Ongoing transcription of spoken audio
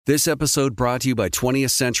This episode brought to you by 20th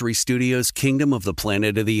Century Studios' Kingdom of the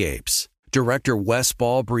Planet of the Apes. Director Wes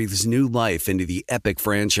Ball breathes new life into the epic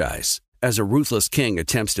franchise. As a ruthless king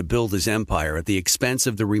attempts to build his empire at the expense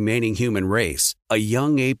of the remaining human race, a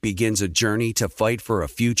young ape begins a journey to fight for a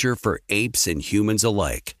future for apes and humans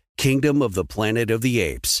alike. Kingdom of the Planet of the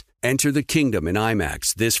Apes. Enter the kingdom in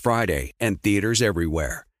IMAX this Friday and theaters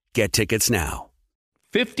everywhere. Get tickets now.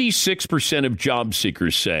 56% of job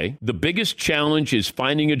seekers say the biggest challenge is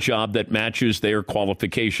finding a job that matches their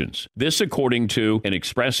qualifications. This according to an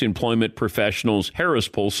Express Employment Professionals Harris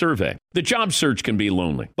Poll survey. The job search can be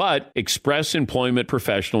lonely, but Express Employment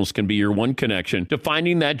Professionals can be your one connection to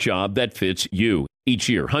finding that job that fits you. Each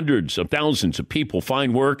year, hundreds of thousands of people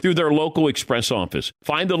find work through their local Express office.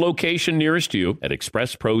 Find the location nearest you at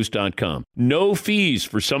expresspros.com. No fees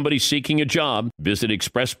for somebody seeking a job. Visit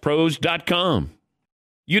expresspros.com.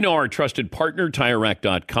 You know our trusted partner,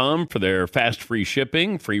 TireRack.com, for their fast, free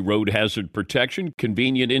shipping, free road hazard protection,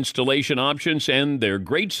 convenient installation options, and their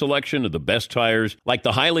great selection of the best tires, like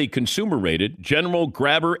the highly consumer-rated General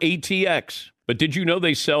Grabber ATX. But did you know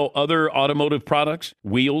they sell other automotive products?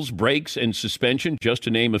 Wheels, brakes, and suspension, just to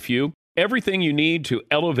name a few. Everything you need to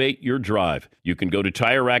elevate your drive. You can go to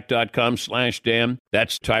TireRack.com/Dan.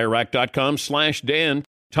 That's TireRack.com/Dan.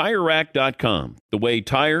 TireRack.com, the way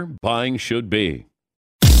tire buying should be.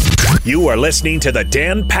 You are listening to The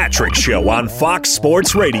Dan Patrick Show on Fox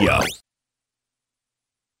Sports Radio.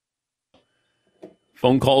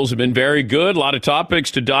 Phone calls have been very good. A lot of topics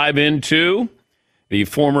to dive into. The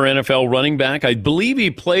former NFL running back, I believe he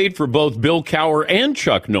played for both Bill Cowher and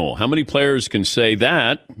Chuck Noll. How many players can say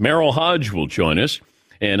that? Merril Hoge will join us.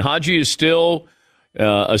 And Hoge is still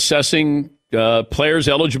assessing players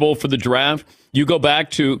eligible for the draft. You go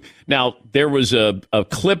back to, now, there was a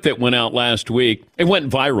clip that went out last week. It went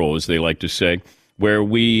viral, as they like to say, where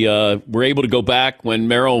we were able to go back when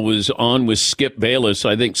Merril was on with Skip Bayless.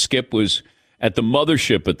 I think Skip was at the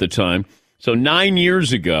mothership at the time. So 9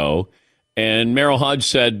 years ago, and Merril Hoge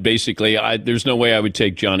said, basically, there's no way I would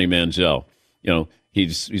take Johnny Manziel. You know,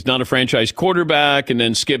 he's not a franchise quarterback. And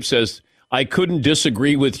then Skip says, I couldn't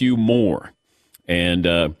disagree with you more.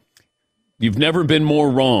 And you've never been more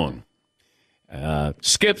wrong.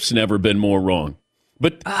 Skip's never been more wrong.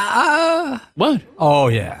 But what? Oh,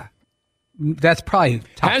 yeah. That's probably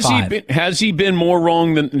top five. Has he been more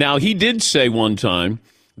wrong than... Now, he did say one time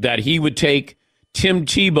that he would take Tim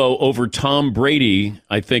Tebow over Tom Brady,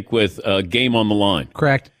 I think, with a game on the line.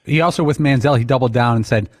 Correct. He also, with Manziel, he doubled down and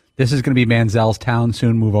said, this is going to be Manziel's town,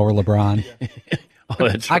 soon move over LeBron. Oh,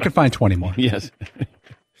 that's I right. could find 20 more. Yes.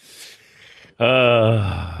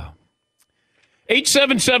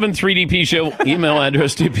 877-3DP Show. Email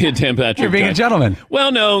address dp@danpatrick.com. You're being a gentleman.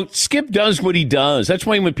 Well, no, Skip does what he does. That's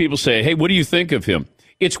why when people say, hey, what do you think of him?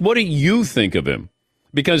 It's what do you think of him?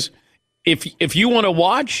 Because if you want to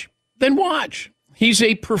watch, then watch. He's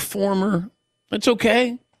a performer. That's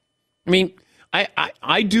okay. I mean,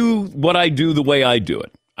 I do what I do the way I do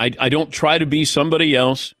it. I don't try to be somebody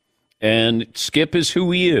else. And Skip is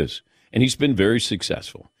who he is. And he's been very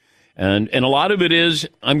successful. And a lot of it is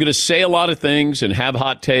I'm going to say a lot of things and have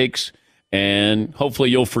hot takes, and hopefully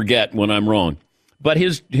you'll forget when I'm wrong. But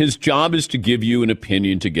his job is to give you an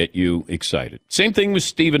opinion to get you excited. Same thing with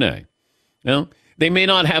Stephen A. Now, they may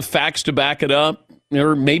not have facts to back it up,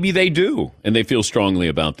 or maybe they do, and they feel strongly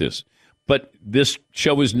about this. But this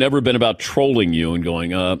show has never been about trolling you and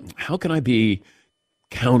going, how can I be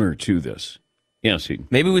counter to this? Yes,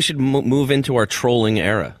 maybe we should move into our trolling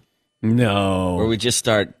era. No. Where we just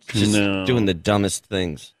start doing the dumbest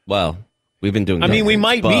things. Well, we've been doing I mean, we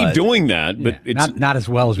might be doing that, but it's not as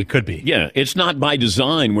well as we could be. Yeah, it's not by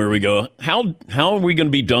design where we go, how are we going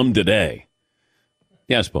to be dumb today?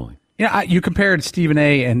 Yes, Paulie. Yeah, you compared Stephen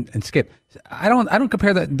A. and Skip. I don't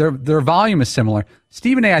compare that. Their volume is similar.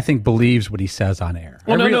 Stephen A. I think believes what he says on air.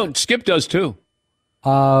 Well, no, Skip does too.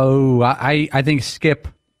 Oh, I think Skip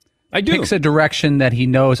picks a direction that he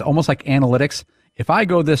knows, almost like analytics. If I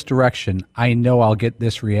go this direction, I know I'll get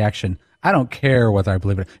this reaction. I don't care whether I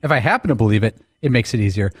believe it. If I happen to believe it, it makes it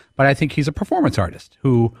easier. But I think he's a performance artist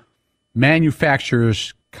who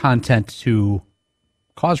manufactures content to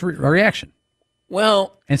cause a reaction.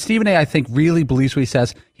 Well, and Stephen A., I think, really believes what he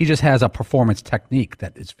says. He just has a performance technique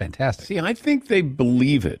that is fantastic. See, I think they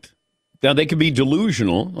believe it. Now, they could be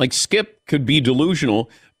delusional. Like Skip could be delusional.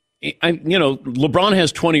 LeBron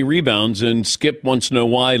has 20 rebounds, and Skip wants to know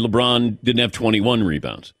why LeBron didn't have 21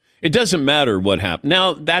 rebounds. It doesn't matter what happened.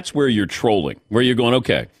 Now, that's where you're trolling, where you're going,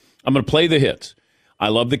 okay, I'm going to play the hits. I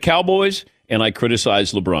love the Cowboys, and I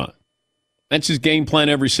criticize LeBron. That's his game plan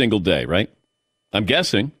every single day, right? I'm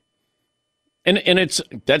guessing. And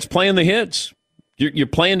that's playing the hits. You're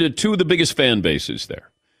playing to two of the biggest fan bases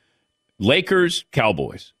there. Lakers,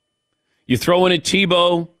 Cowboys. You throw in a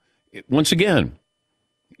Tebow, once again,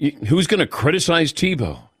 who's going to criticize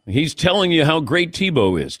Tebow? He's telling you how great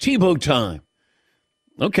Tebow is. Tebow time.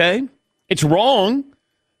 Okay. It's wrong.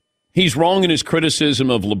 He's wrong in his criticism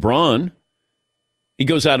of LeBron. He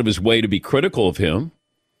goes out of his way to be critical of him.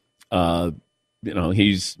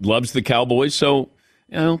 He loves the Cowboys, so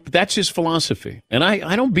that's his philosophy. And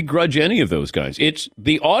I don't begrudge any of those guys. It's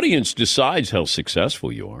the audience decides how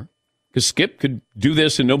successful you are. Because Skip could do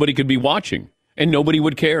this and nobody could be watching, and nobody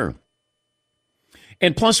would care.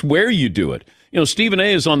 And plus, where you do it. Stephen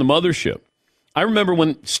A. is on the mothership. I remember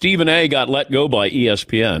when Stephen A. got let go by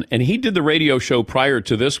ESPN, and he did the radio show prior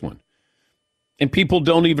to this one. And people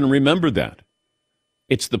don't even remember that.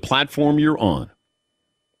 It's the platform you're on.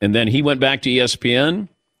 And then he went back to ESPN.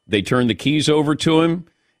 They turned the keys over to him,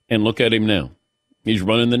 and look at him now. He's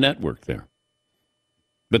running the network there.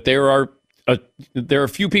 But there are a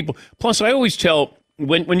few people. Plus, I always tell,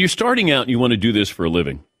 when you're starting out and you want to do this for a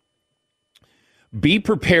living, be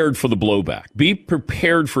prepared for the blowback. Be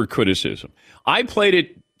prepared for criticism. I played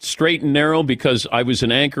it straight and narrow because I was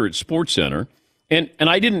an anchor at SportsCenter, and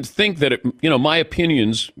I didn't think that my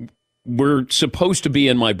opinions were supposed to be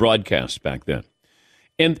in my broadcast back then.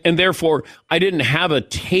 And therefore, I didn't have a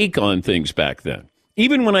take on things back then.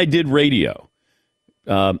 Even when I did radio,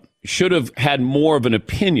 should have had more of an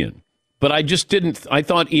opinion. But I just didn't. I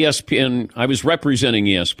thought ESPN, I was representing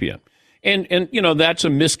ESPN. And that's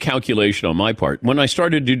a miscalculation on my part. When I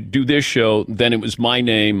started to do this show, then it was my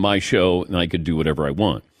name, my show, and I could do whatever I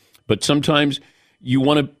want. But sometimes you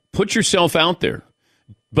want to put yourself out there.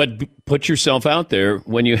 But put yourself out there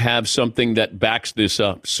when you have something that backs this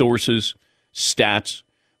up. Sources, stats,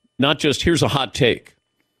 not just here's a hot take.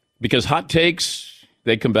 Because hot takes,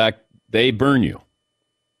 they come back, they burn you.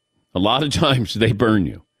 A lot of times they burn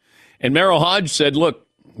you. And Merril Hoge said, look,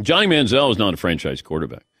 Johnny Manziel is not a franchise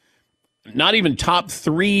quarterback. Not even top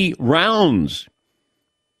 3 rounds.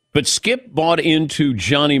 But Skip bought into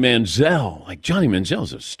Johnny Manziel. Like, Johnny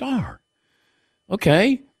Manziel's a star.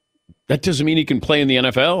 Okay. That doesn't mean he can play in the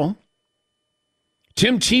NFL.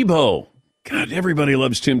 Tim Tebow. God, everybody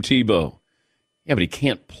loves Tim Tebow. Yeah, but he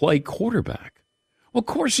can't play quarterback. Well, of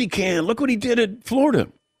course he can. Look what he did at Florida.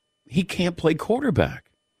 He can't play quarterback.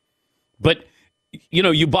 But,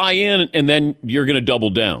 you buy in and then you're going to double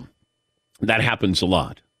down. That happens a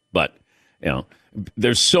lot. But,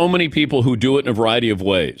 there's so many people who do it in a variety of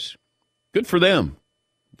ways. Good for them.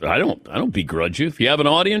 But I don't begrudge you. If you have an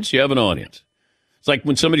audience, you have an audience. It's like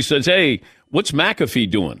when somebody says, hey, what's McAfee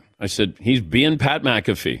doing? I said, he's being Pat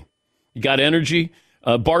McAfee. You got energy?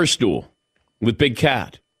 Barstool with Big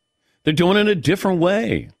Cat. They're doing it in a different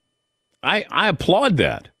way. I applaud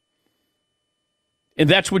that. And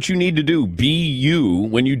that's what you need to do. Be you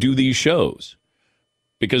when you do these shows.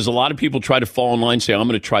 Because a lot of people try to fall in line and say, I'm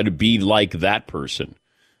going to try to be like that person.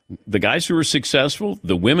 The guys who are successful,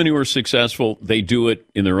 the women who are successful, they do it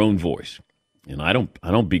in their own voice. And I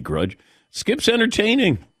don't begrudge. Skip's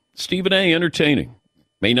entertaining. Stephen A. entertaining.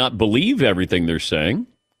 May not believe everything they're saying,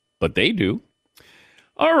 but they do.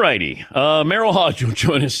 All righty. Merril Hoge will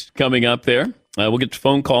join us coming up there. We'll get to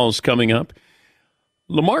phone calls coming up.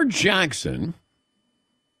 Lamar Jackson,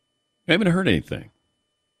 I haven't heard anything.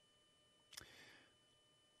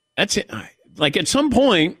 That's it. Like, at some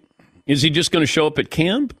point, is he just going to show up at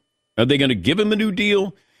camp? Are they going to give him a new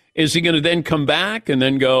deal? Is he going to then come back and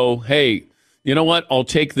then go, hey, you know what? I'll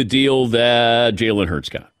take the deal that Jalen Hurts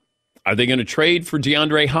got. Are they going to trade for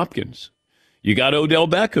DeAndre Hopkins? You got Odell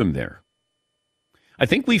Beckham there. I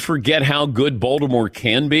think we forget how good Baltimore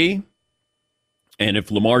can be. And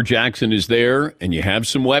if Lamar Jackson is there and you have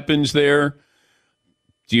some weapons there,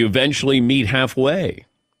 do you eventually meet halfway?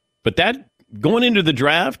 But that, going into the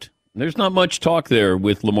draft, there's not much talk there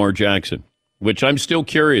with Lamar Jackson, which I'm still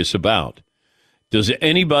curious about. Does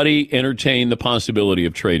anybody entertain the possibility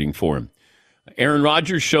of trading for him? Aaron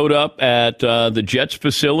Rodgers showed up at the Jets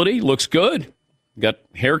facility. Looks good. Got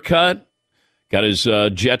haircut. Got his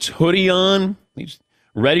Jets hoodie on. He's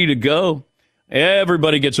ready to go.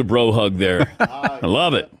 Everybody gets a bro hug there. I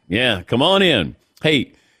love it. Yeah, come on in.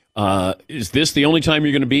 Hey, is this the only time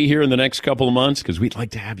you're going to be here in the next couple of months? Because we'd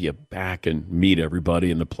like to have you back and meet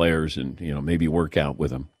everybody and the players and, maybe work out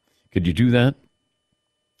with them. Could you do that?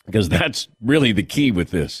 Because that's really the key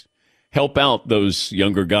with this. Help out those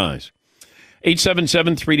younger guys.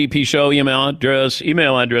 877-3DP-SHOW, email address,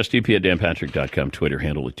 dp@danpatrick.com, Twitter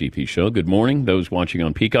handle at DP Show. Good morning, those watching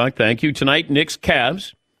on Peacock. Thank you. Tonight, Knicks,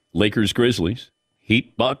 Cavs, Lakers, Grizzlies,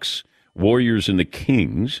 Heat, Bucks, Warriors, and the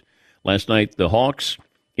Kings. Last night, the Hawks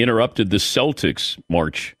interrupted the Celtics'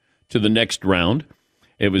 march to the next round.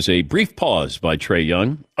 It was a brief pause by Trae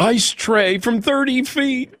Young. Ice Trae from 30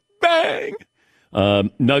 feet. Bang!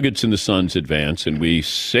 Nuggets and the Suns advance, and we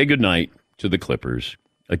say goodnight to the Clippers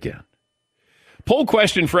again. Poll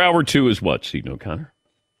question for hour 2 is what, Seton O'Connor?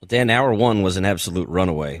 Well, Dan, hour 1 was an absolute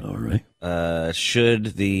runaway. All right.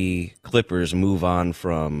 Should the Clippers move on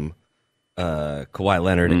from Kawhi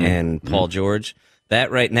Leonard and Paul George? That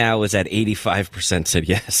right now is at 85% said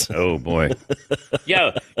yes. Oh, boy.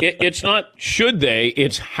 Yeah, it's not should they,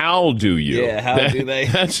 it's how do you. Yeah, how do they?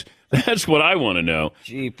 That's what I want to know.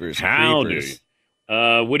 Jeepers how creepers. Do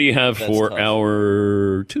you? What do you have for tough.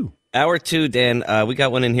 hour 2? Hour 2, Dan, we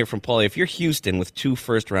got one in here from Paulie. If you're Houston with 2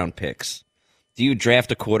 first-round picks, do you draft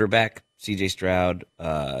a quarterback, C.J. Stroud,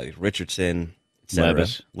 Richardson, etc.,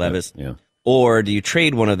 Levis? Yeah. Or do you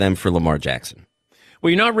trade one of them for Lamar Jackson? Well,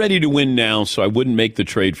 you're not ready to win now, so I wouldn't make the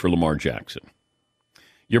trade for Lamar Jackson.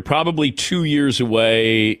 You're probably 2 years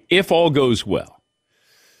away, if all goes well.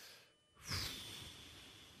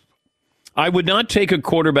 I would not take a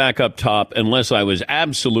quarterback up top unless I was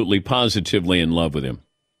absolutely positively in love with him.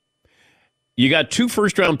 You got 2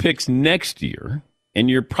 first-round picks next year, and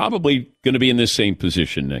you're probably going to be in this same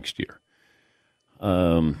position next year.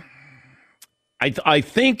 I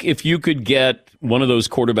think if you could get one of those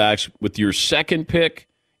quarterbacks with your second pick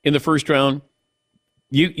in the first round,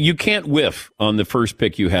 you can't whiff on the first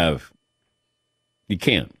pick you have. You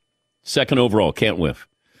can't. Second overall, can't whiff.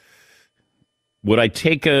 Would I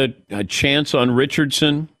take a chance on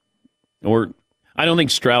Richardson? Or I don't think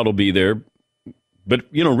Stroud will be there, but,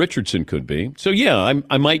 Richardson could be. So, yeah,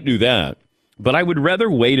 I might do that. But I would rather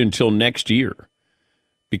wait until next year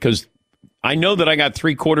because I know that I got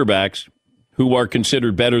 3 quarterbacks who are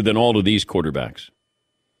considered better than all of these quarterbacks.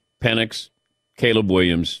 Penix, Caleb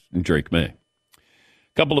Williams, and Drake May. A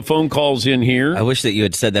couple of phone calls in here. I wish that you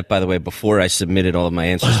had said that, by the way, before I submitted all of my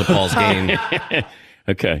answers to Paul's game.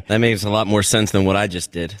 Okay. That makes a lot more sense than what I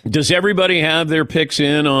just did. Does everybody have their picks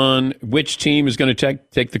in on which team is going to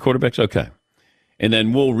take the quarterbacks? Okay. And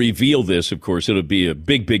then we'll reveal this, of course. It'll be a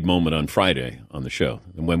big, big moment on Friday on the show.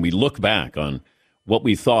 And when we look back on what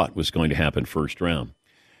we thought was going to happen first round.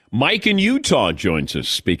 Mike in Utah joins us,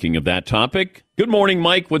 speaking of that topic. Good morning,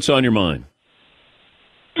 Mike. What's on your mind?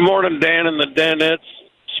 Good morning, Dan and the Danettes.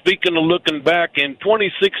 Speaking of looking back, in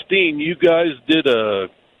 2016, you guys did a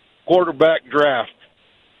quarterback draft,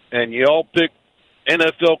 and you all picked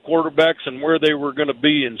NFL quarterbacks and where they were going to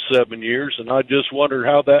be in 7 years, and I just wondered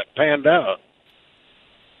how that panned out.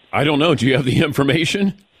 I don't know. Do you have the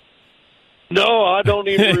information? No, I don't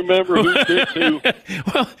even remember who picked who.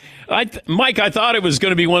 Well, Mike, I thought it was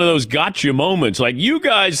going to be one of those gotcha moments. Like, you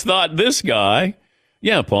guys thought this guy.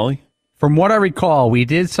 Yeah, Paulie. From what I recall, we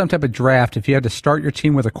did some type of draft if you had to start your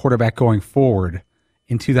team with a quarterback going forward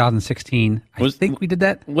in 2016. I think we did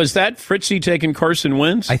that. Was that Fritzy taking Carson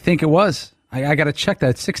Wentz? I think it was. I got to check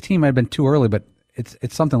that. 16 might have been too early, but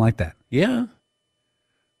it's something like that. Yeah.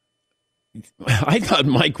 I thought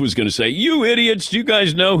Mike was going to say, you idiots, do you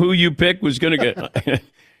guys know who you picked was going to get?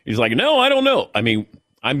 He's like, no, I don't know. I mean,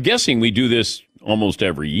 I'm guessing we do this almost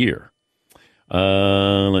every year.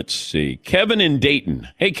 Let's see. Kevin in Dayton.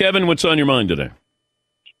 Hey, Kevin, what's on your mind today?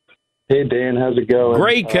 Hey, Dan, how's it going?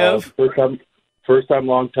 Great, Kev. First time,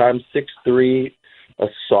 long time, 6'3", a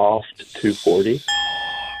soft 240.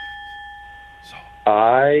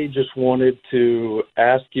 I just wanted to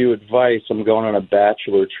ask you advice. I'm going on a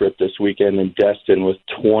bachelor trip this weekend in Destin with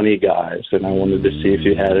 20 guys, and I wanted to see if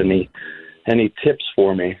you had any tips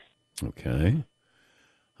for me. Okay.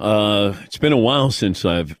 It's been a while since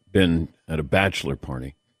I've been at a bachelor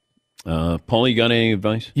party. Paul, you got any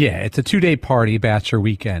advice? Yeah, it's a 2-day party, bachelor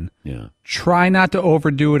weekend. Yeah. Try not to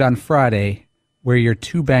overdo it on Friday where you're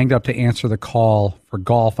too banged up to answer the call for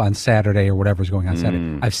golf on Saturday or whatever's going on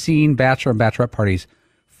Saturday. I've seen bachelor and bachelorette parties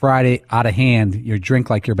Friday out of hand. You drink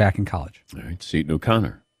like you're back in college. All right, Seton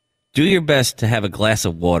O'Connor. Do your best to have a glass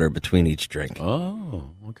of water between each drink. Oh,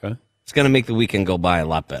 okay. It's going to make the weekend go by a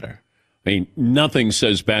lot better. I mean, nothing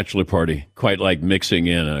says bachelor party quite like mixing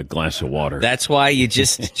in a glass of water. That's why you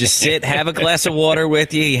just sit, have a glass of water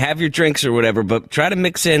with you, have your drinks or whatever, but try to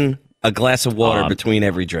mix in a glass of water between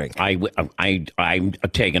every drink. I'm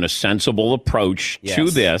taking a sensible approach to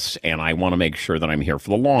this, and I want to make sure that I'm here for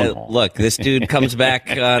the long haul. Look, this dude comes back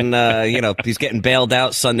on, he's getting bailed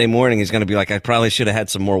out Sunday morning. He's going to be like, I probably should have had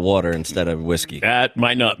some more water instead of whiskey. That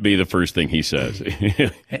might not be the first thing he says.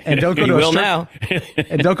 And don't go to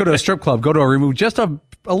and don't go to a strip club. Go to remove just a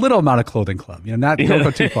little amount of clothing club. Don't go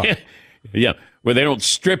too far. Yeah, where they don't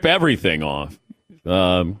strip everything off.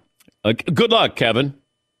 Good luck, Kevin.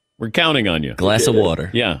 We're counting on you. Glass of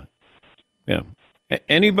water. Yeah.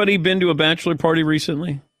 Anybody been to a bachelor party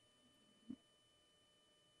recently?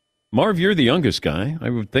 Marv, you're the youngest guy. I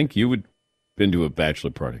would think you would been to a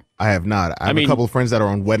bachelor party. I have not. I have a couple of friends that are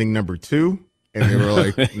on wedding number 2, and they were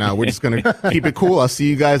like, "No, we're just going to keep it cool. I'll see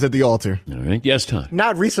you guys at the altar." All right. Yes, Todd.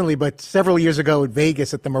 Not recently, but several years ago at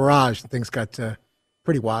Vegas at the Mirage, things got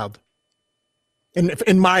pretty wild.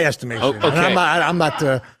 In my estimation. Oh, okay. I'm not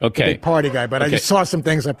a big party guy, but I just saw some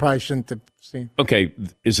things I probably shouldn't have seen. Okay.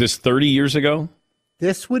 Is this 30 years ago?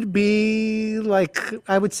 This would be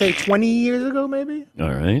I would say 20 years ago, maybe.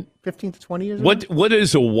 All right. 15 to 20 years ago. What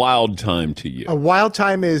is a wild time to you? A wild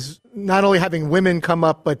time is not only having women come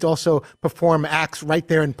up, but also perform acts right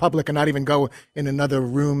there in public and not even go in another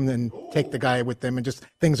room and take the guy with them, and just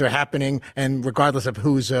things are happening, and regardless of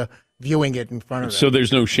who's viewing it in front of them. So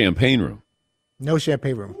there's no champagne room? No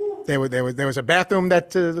champagne room. There was a bathroom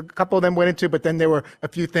that a couple of them went into, but then there were a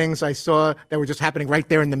few things I saw that were just happening right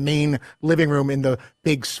there in the main living room in the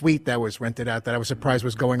big suite that was rented out that I was surprised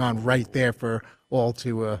was going on right there for all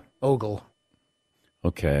to ogle.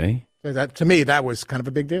 Okay. So to me, that was kind of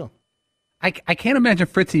a big deal. I can't imagine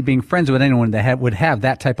Fritzy being friends with anyone that would have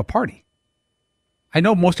that type of party. I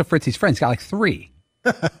know most of Fritzy's friends got 3.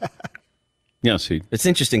 Yeah, see. It's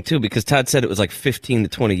interesting, too, because Todd said it was 15 to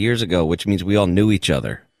 20 years ago, which means we all knew each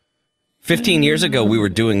other. 15 years ago, we were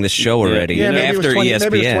doing this show already. Yeah, maybe after it was 20,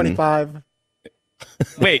 ESPN. maybe it was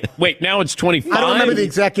 25. Wait, now it's 25? I don't remember the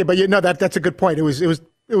exact year, but that's a good point. It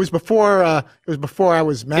was before I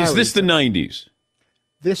was married. Is this the 90s?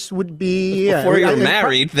 This would be before you were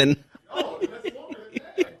married, then.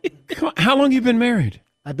 How long have you been married?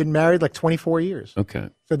 I've been married 24 years. Okay.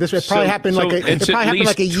 So this probably happened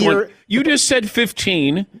a year. You just said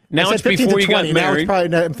 15. Now it's 15 before to you 20. got married.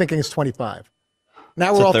 I'm thinking it's 25.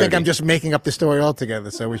 Now we're all thinking I'm just making up the story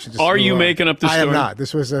altogether. So we should just. Are you making up the story? I am not.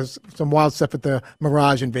 This was some wild stuff at the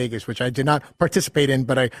Mirage in Vegas, which I did not participate in,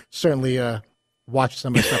 but I certainly watched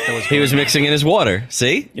some of the stuff that was. He was mixing in his water.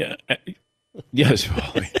 See? Yeah. Yes.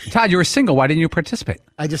 Todd, you were single. Why didn't you participate?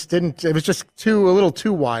 I just didn't. It was just a little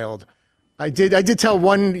too wild. I did tell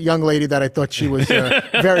one young lady that I thought she was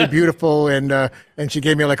very beautiful, and she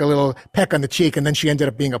gave me a little peck on the cheek, and then she ended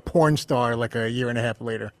up being a porn star a year and a half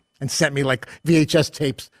later, and sent me VHS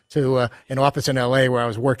tapes to an office in L.A. where I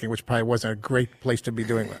was working, which probably wasn't a great place to be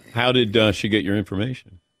doing that. How did she get your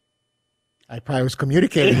information? I probably was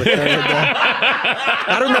communicating with her.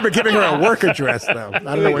 I don't remember giving her a work address, though. I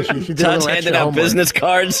don't know what she did. Todd's handing out business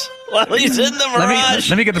cards while he's in the Mirage.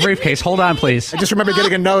 Let me get the briefcase. Hold on, please. I just remember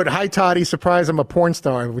getting a note, "Hi, Toddy, surprise, I'm a porn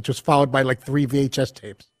star," which was followed by 3 VHS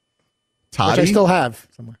tapes. Toddy? Which I still have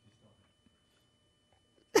somewhere.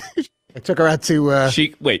 I took her out to... Did she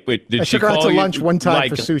took her out to lunch one time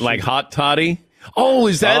for sushi. Like hot toddy? Oh,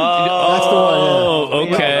 is that? That's the one,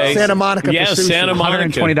 yeah. Okay. Santa Monica for sushi. Santa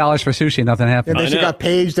Monica. $120 for sushi, nothing happened. And then she got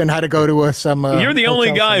paged and had to go to some... You're the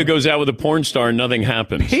only guy who goes out with a porn star and nothing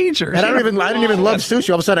happens. Pagers. And I didn't even love sushi.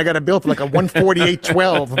 All of a sudden, I got a bill for a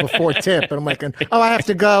 $148.12 before tip. And I'm like, I have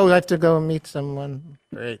to go and meet someone.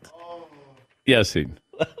 Great. Yes, he.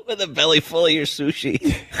 With a belly full of your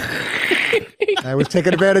sushi. I was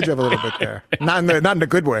taken advantage of a little bit there. Not in a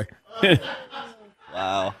good way.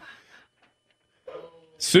 Wow.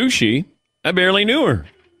 Sushi? I barely knew her.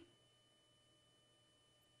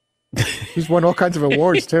 She's won all kinds of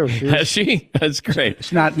awards, too. Has she? That's great.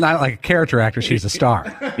 She's not like a character actor. She's a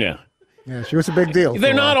star. Yeah. Yeah, she was a big deal.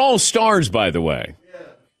 They're not all stars, by the way.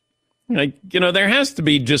 There has to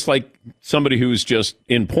be just somebody who's just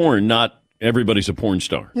in porn, not everybody's a porn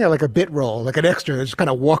star. Yeah, like a bit role, like an extra that just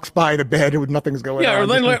kind of walks by the bed with nothing's going on.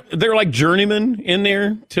 Yeah, they're like journeymen in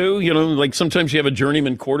there, too. Sometimes you have a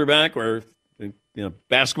journeyman quarterback where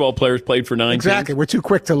basketball players played for 9 Exactly. teams. We're too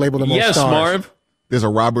quick to label them all stars. Yes, Marv. There's a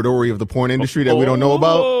Robert Ory of the porn industry that we don't know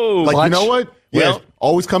about. You know what? Yeah,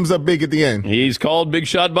 always comes up big at the end. He's called Big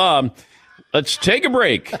Shot Bob. Let's take a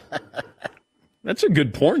break. That's a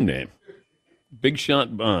good porn name. Big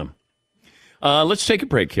Shot Bob. Let's take a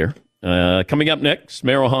break here. Coming up next,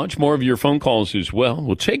 Merril, Hoge, more of your phone calls as well.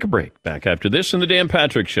 We'll take a break. Back after this in the Dan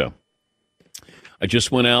Patrick Show. I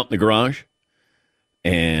just went out in the garage,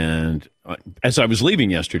 and as I was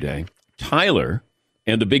leaving yesterday, Tyler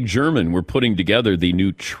and the big German were putting together the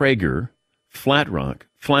new Traeger Flat Rock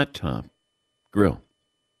Flat Top Grill.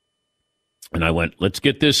 And I went, let's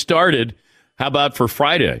get this started. How about for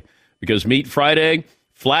Friday? Because Meat Friday,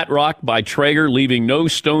 Flat Rock by Traeger, leaving no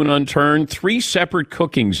stone unturned, 3 separate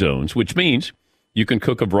cooking zones, which means you can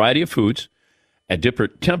cook a variety of foods at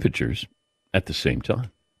different temperatures at the same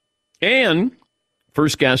time. And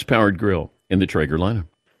first gas-powered grill in the Traeger lineup.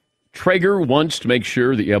 Traeger wants to make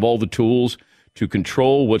sure that you have all the tools to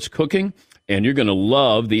control what's cooking, and you're going to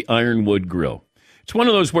love the Ironwood grill. It's one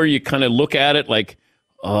of those where you kind of look at it like,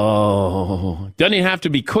 Oh, doesn't even have to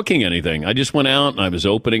be cooking anything. I just went out and I was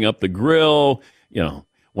opening up the grill,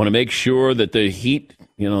 want to make sure that the heat,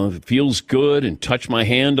 feels good and touch my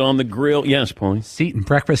hand on the grill. Yes, Paulie. Eating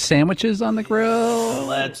breakfast sandwiches on the grill.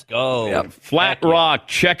 Let's go. Yep. Flat Rock.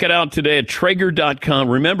 Check it out today at Traeger.com.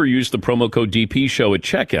 Remember, use the promo code DP Show at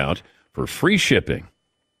checkout for free shipping.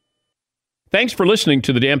 Thanks for listening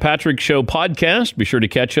to the Dan Patrick Show podcast. Be sure to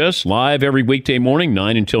catch us live every weekday morning,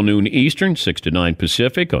 9 until noon Eastern, 6 to 9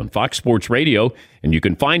 Pacific on Fox Sports Radio. And you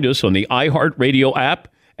can find us on the iHeartRadio app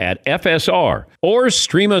at FSR or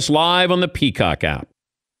stream us live on the Peacock app.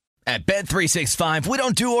 At Bet365, we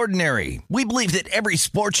don't do ordinary. We believe that every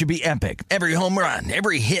sport should be epic. Every home run,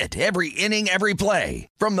 every hit, every inning, every play.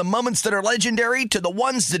 From the moments that are legendary to the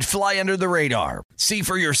ones that fly under the radar. See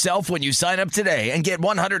for yourself when you sign up today and get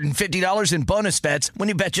 $150 in bonus bets when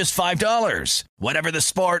you bet just $5. Whatever the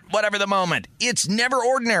sport, whatever the moment, it's never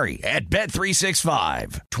ordinary at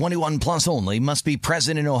Bet365. 21 plus only. Must be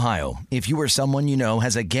present in Ohio. If you or someone you know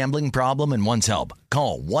has a gambling problem and wants help,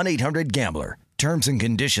 call 1-800-GAMBLER. Terms and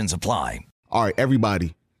conditions apply. All right,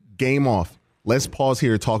 everybody, game off. Let's pause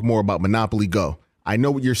here to talk more about Monopoly Go. I know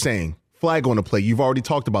what you're saying. Flag on the play. You've already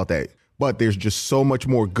talked about that. But there's just so much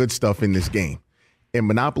more good stuff in this game. In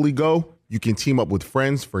Monopoly Go, you can team up with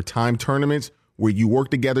friends for timed tournaments where you work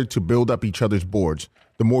together to build up each other's boards.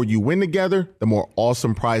 The more you win together, the more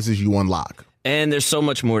awesome prizes you unlock. And there's so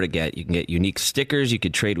much more to get. You can get unique stickers. You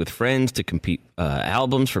could trade with friends to compete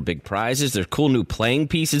albums for big prizes. There's cool new playing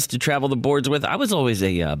pieces to travel the boards with. I was always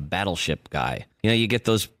a battleship guy. You get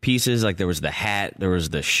those pieces, like there was the hat, there was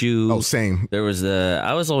the shoe. Oh, same. I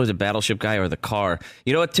was always a battleship guy, or the car.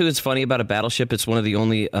 You know what, too, is funny about a battleship? It's one of the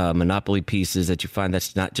only Monopoly pieces that you find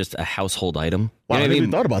that's not just a household item. Wow, I never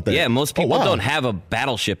thought about that. Yeah, most people don't have a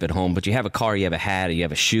battleship at home, but you have a car, you have a hat, you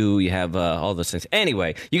have a shoe, you have all those things.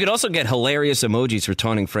 Anyway, you could also get hilarious emojis for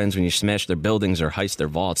taunting friends when you smash their buildings or heist their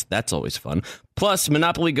vaults. That's always fun. Plus,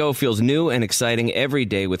 Monopoly Go feels new and exciting every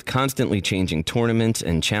day with constantly changing tournaments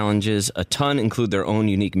and challenges. A ton include their own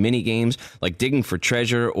unique mini games like digging for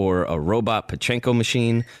treasure or a robot Pachinko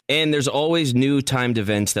machine. And there's always new timed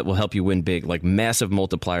events that will help you win big, like massive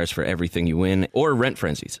multipliers for everything you win or rent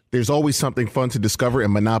frenzies. There's always something fun to discover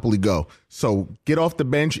in Monopoly Go. So get off the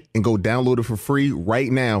bench and go download it for free right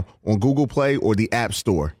now on Google Play or the App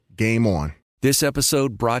Store. Game on. This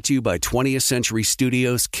episode brought to you by 20th Century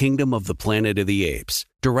Studios' Kingdom of the Planet of the Apes.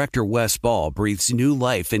 Director Wes Ball breathes new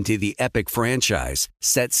life into the epic franchise,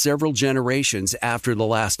 set several generations after the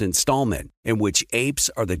last installment, in which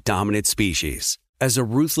apes are the dominant species. As a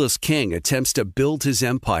ruthless king attempts to build his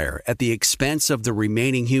empire at the expense of the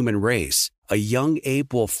remaining human race, a young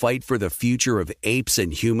ape will fight for the future of apes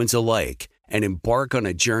and humans alike and embark on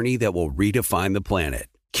a journey that will redefine the planet.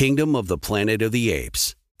 Kingdom of the Planet of the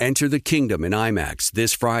Apes. Enter the kingdom in IMAX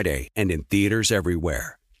this Friday and in theaters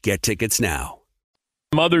everywhere. Get tickets now.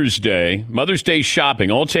 Mother's Day shopping,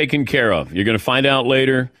 all taken care of. You're going to find out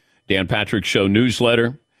later. Dan Patrick Show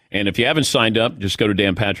newsletter. And if you haven't signed up, just go to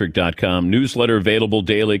danpatrick.com. Newsletter available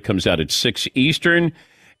daily. Comes out at 6 Eastern.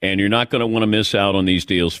 And you're not going to want to miss out on these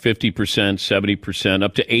deals. 50%, 70%,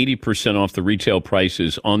 up to 80% off the retail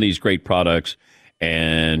prices on these great products.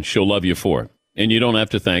 And she'll love you for it. And you don't have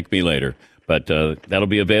to thank me later. But that'll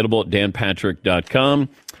be available at danpatrick.com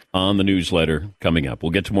on the newsletter coming up.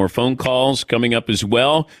 We'll get to more phone calls coming up as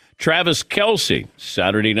well. Travis Kelce,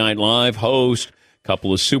 Saturday Night Live host,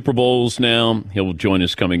 couple of Super Bowls now. He'll join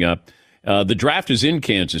us coming up. The draft is in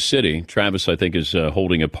Kansas City. Travis, I think, is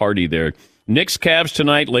holding a party there. Knicks, Cavs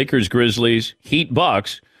tonight, Lakers, Grizzlies, Heat,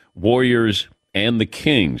 Bucks, Warriors, and the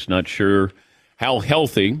Kings. Not sure how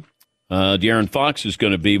healthy De'Aaron Fox is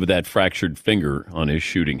going to be with that fractured finger on his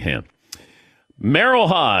shooting hand. Merril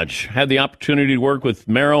Hoge, had the opportunity to work with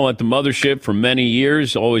Merril at the mothership for many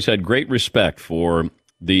years. Always had great respect for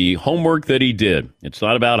the homework that he did. It's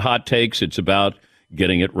not about hot takes. It's about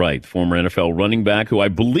getting it right. Former NFL running back who I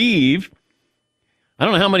believe, I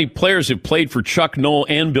don't know how many players have played for Chuck Noll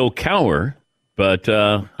and Bill Cowher, but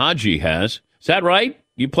Hoge has. Is that right?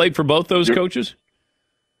 You played for both those coaches?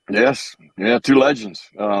 Yes. Yeah, two legends.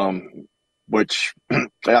 Which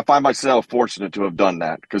I find myself fortunate to have done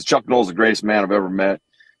that because Chuck Noll's the greatest man I've ever met.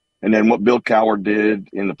 And then what Bill Cowher did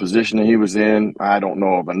in the position that he was in, I don't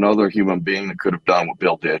know of another human being that could have done what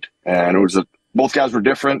Bill did. And it was both guys were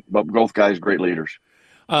different, but both guys great leaders.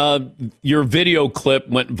 Your video clip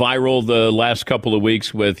went viral the last couple of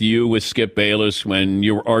weeks with Skip Bayless when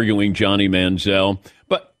you were arguing Johnny Manziel.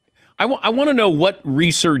 But I want to know what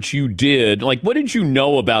research you did. Like, what did you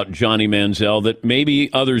know about Johnny Manziel that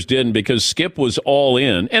maybe others didn't? Because Skip was all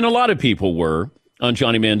in, and a lot of people were on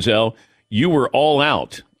Johnny Manziel. You were all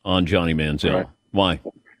out on Johnny Manziel. Why?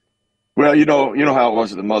 Well, you know how it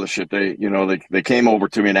was at the mothership. They came over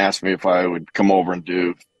to me and asked me if I would come over and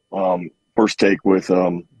do First Take with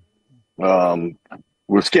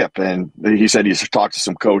Skip, and he said he's talked to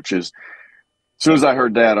some coaches. As soon as I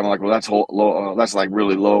heard that, I'm like, well, that's like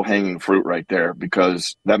really low hanging fruit right there,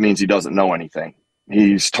 because that means he doesn't know anything.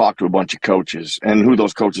 He's talked to a bunch of coaches, and who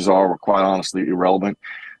those coaches are were quite honestly irrelevant.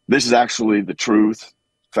 This is actually the truth.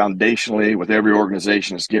 Foundationally, with every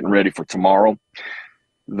organization that's getting ready for tomorrow,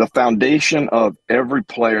 the foundation of every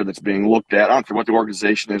player that's being looked at, I don't care what the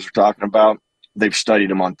organization is we're talking about, they've studied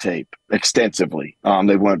them on tape extensively.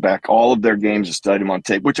 They went back all of their games and studied them on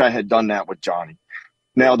tape, which I had done that with Johnny.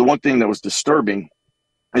 Now, the one thing that was disturbing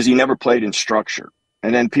is he never played in structure.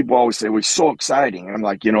 And then people always say, well, he's so exciting. And I'm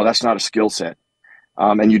like, that's not a skill set.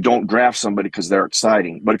 And you don't draft somebody because they're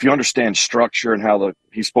exciting. But if you understand structure and how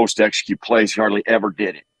he's supposed to execute plays, he hardly ever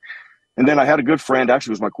did it. And then I had a good friend,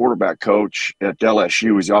 actually was my quarterback coach at LSU.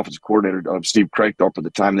 He was the offensive coordinator of Steve Craigthorpe at the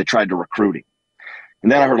time. They tried to recruit him.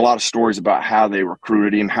 And then I heard a lot of stories about how they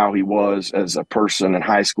recruited him, how he was as a person in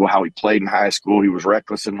high school, how he played in high school. He was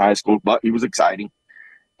reckless in high school, but he was exciting.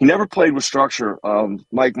 He never played with structure.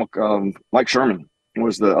 Mike Sherman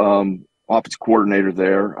was the offensive coordinator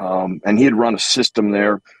there, and he had run a system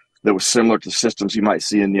there that was similar to systems you might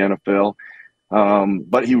see in the NFL.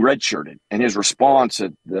 But he redshirted, and his response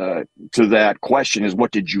to that question is, what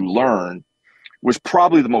did you learn, was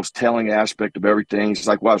probably the most telling aspect of everything. He's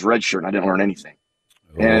like, well, I was redshirting, and I didn't learn anything.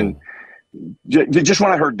 Oh. And just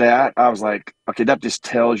when I heard that, I was like, okay, that just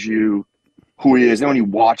tells you who he is. Then when you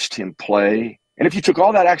watched him play, and if you took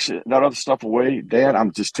all that other stuff away, Dan,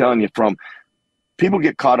 I'm just telling you, from people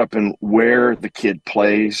get caught up in where the kid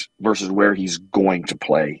plays versus where he's going to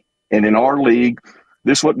play. And in our league,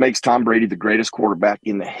 this is what makes Tom Brady the greatest quarterback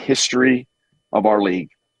in the history of our league.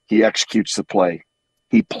 He executes the play.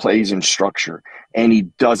 He plays in structure, and he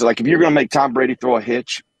does it. Like, if you're going to make Tom Brady throw a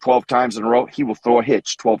hitch 12 times in a row, he will throw a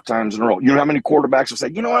hitch 12 times in a row. You know how many quarterbacks will say,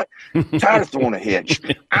 you know what, I'm tired of throwing a hitch.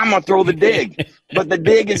 I'm going to throw the dig. But the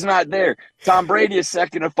dig is not there. Tom Brady is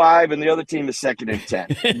 2nd and 5, and the other team is 2nd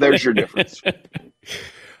and 10. There's your difference.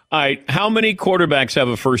 All right. How many quarterbacks have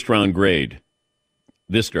a first-round grade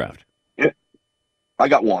this draft? I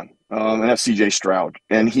got one, and that's C.J. Stroud.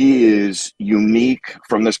 And he is unique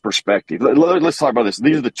from this perspective. Let's talk about this.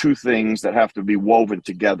 These are the two things that have to be woven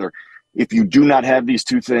together. If you do not have these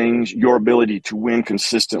two things, your ability to win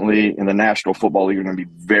consistently in the National Football League are going to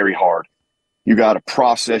be very hard. You got to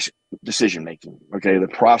process decision-making, okay? The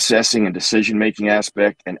processing and decision-making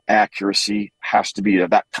aspect and accuracy has to be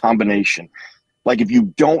that combination. Like, if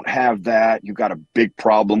you don't have that, you've got a big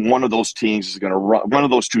problem. One of those teams is going to run, one of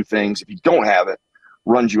those two things, if you don't have it,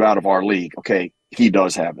 runs you out of our league. Okay, he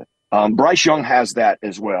does have it. Bryce Young has that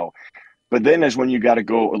as well. But then is when you got to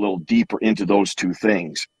go a little deeper into those two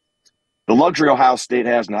things. The luxury Ohio State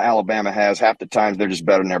has and Alabama has, half the times they're just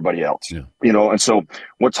better than everybody else. Yeah. And so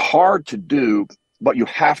what's hard to do, but you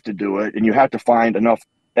have to do it, and you have to find enough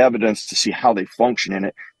evidence to see how they function in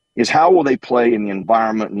it, is how will they play in the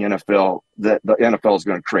environment in the NFL that the NFL is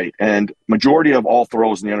going to create. And majority of all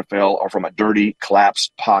throws in the NFL are from a dirty,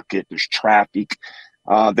 collapsed pocket. There's traffic.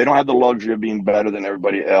 They don't have the luxury of being better than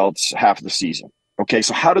everybody else half of the season. Okay,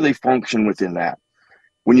 so how do they function within that?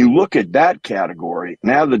 When you look at that category,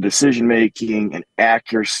 now the decision-making and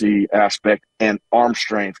accuracy aspect and arm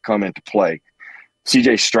strength come into play.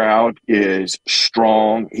 C.J. Stroud is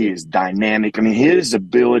strong. He is dynamic. I mean, his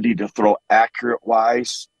ability to throw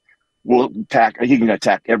accurate-wise he can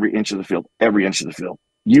attack every inch of the field,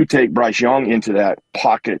 You take Bryce Young into that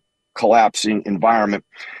pocket collapsing environment.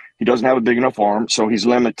 He doesn't have a big enough arm, so he's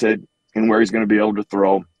limited in where he's going to be able to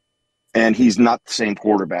throw. And he's not the same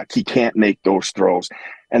quarterback. He can't make those throws.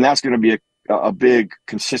 And that's going to be a big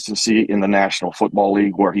consistency in the National Football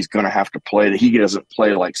League, where he's going to have to play that he doesn't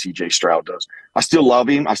play like C.J. Stroud does. I still love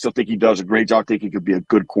him. I still think he does a great job. I think he could be a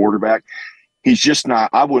good quarterback. He's just not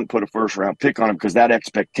 – I wouldn't put a first-round pick on him, because that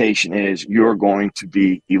expectation is you're going to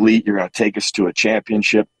be elite. You're going to take us to a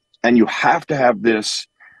championship. And you have to have this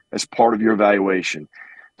as part of your evaluation.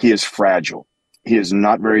 He is fragile. He is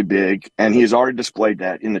not very big, and he has already displayed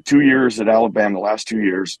that. In the 2 years at Alabama, the last 2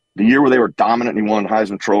 years, the year where they were dominant and he won the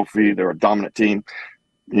Heisman Trophy, they were a dominant team,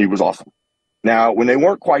 he was awesome. Now, when they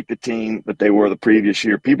weren't quite the team that they were the previous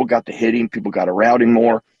year, people got to hit him, people got around him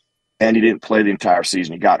more, and he didn't play the entire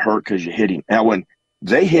season. He got hurt because you hit him. Now, when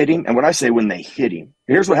they hit him, and when I say when they hit him,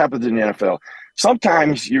 here's what happens in the NFL.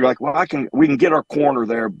 Sometimes you're like, well, we can get our corner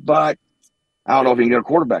there, but I don't know if we can get our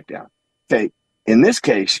quarterback down. Okay, in this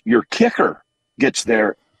case, your kicker gets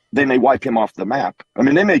there, they may wipe him off the map. I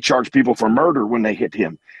mean, they may charge people for murder when they hit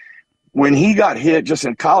him. when he got hit just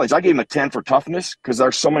in college, I gave him a 10 for toughness because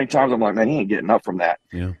there's so many times I'm like, man, he ain't getting up from that.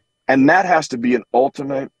 Yeah. And that has to be an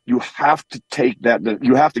ultimate. You have to take that.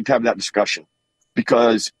 You have to have that discussion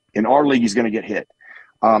because in our league, he's going to get hit.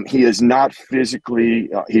 He is not physically,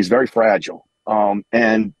 he's very fragile.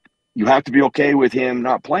 And you have to be okay with him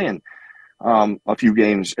not playing a few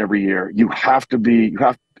games every year. You have to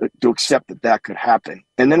accept that could happen.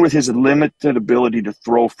 And then with his limited ability to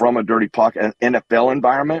throw from a dirty pocket, an NFL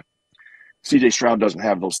environment, CJ Stroud doesn't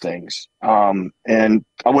have those things. And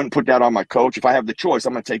I wouldn't put that on my coach. If I have the choice,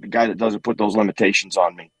 I'm going to take the guy that doesn't put those limitations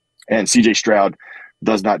on me. And CJ Stroud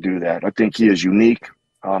does not do that. I think he is unique.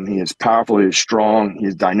 He is powerful. He is strong. He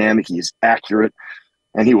is dynamic. He is accurate.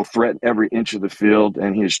 And he will threaten every inch of the field.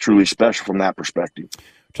 And he is truly special from that perspective.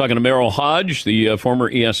 Talking to Merril Hoge, the former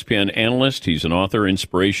ESPN analyst. He's an author,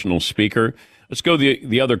 inspirational speaker. Let's go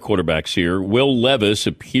the other quarterbacks here. Will Levis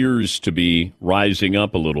appears to be rising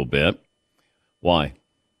up a little bit. Why?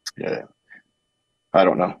 Yeah, I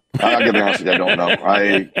don't know. I'll be honest with you. I don't know.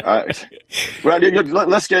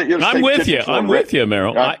 Let's get. I'm with you. I'm with you,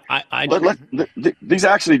 Merril. These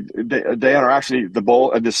actually, Dan, are actually the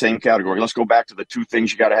bowl of the same category. Let's go back to the two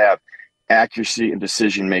things you got to have: accuracy and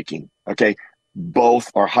decision making. Okay,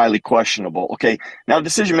 both are highly questionable. Okay, now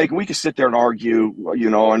decision making, we could sit there and argue,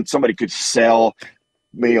 and somebody could sell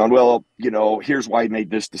me on, well, here's why he made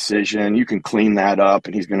this decision. You can clean that up,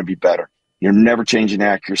 and he's going to be better. You're never changing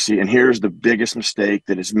accuracy. And here's the biggest mistake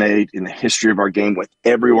that is made in the history of our game with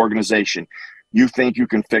every organization. You think you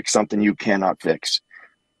can fix something you cannot fix.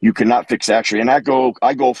 You cannot fix accuracy. And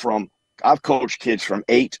I've coached kids from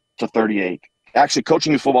 8 to 38. Actually,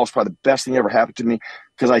 coaching youth football is probably the best thing that ever happened to me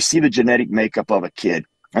because I see the genetic makeup of a kid.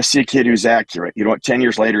 I see a kid who's accurate. 10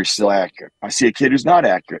 years later, he's still accurate. I see a kid who's not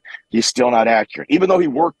accurate. He's still not accurate, even though he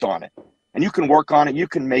worked on it. And you can work on it. You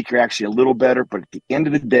can make your accuracy a little better. But at the end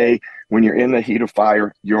of the day, when you're in the heat of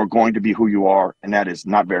fire, you're going to be who you are. And that is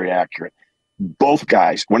not very accurate. Both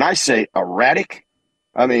guys, when I say erratic,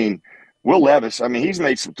 I mean, Will Levis, he's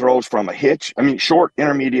made some throws from a hitch. Short,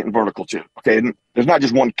 intermediate, and vertical too. Okay, and there's not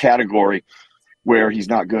just one category where he's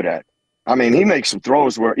not good at. He makes some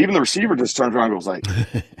throws where even the receiver just turns around and goes like,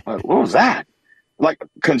 what was that? Like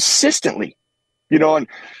consistently, and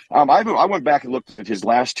I went back and looked at his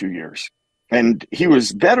last 2 years. And he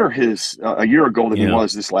was better a year ago than he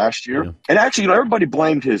was this last year. Yeah. And actually, everybody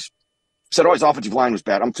said, his offensive line was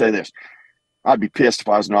bad. I'm going to tell you this. I'd be pissed if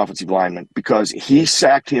I was an offensive lineman because he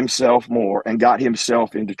sacked himself more and got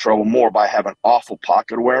himself into trouble more by having awful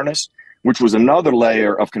pocket awareness, which was another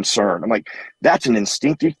layer of concern. I'm like, that's an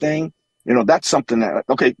instinctive thing. That's something that,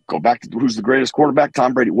 okay, go back to who's the greatest quarterback,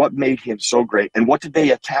 Tom Brady. What made him so great? And what did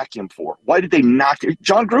they attack him for? Why did they knock him?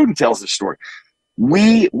 John Gruden tells this story.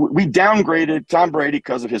 We downgraded Tom Brady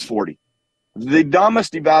because of his 40. The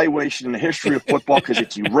dumbest evaluation in the history of football because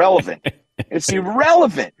it's irrelevant. It's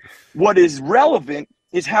irrelevant. What is relevant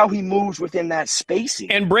is how he moves within that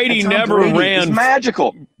spacing. And Brady never ran. It's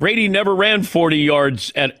magical. Brady never ran 40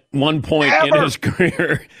 yards at one point in his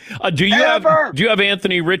career. Do you have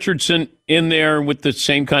Anthony Richardson in there with the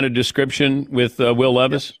same kind of description with Will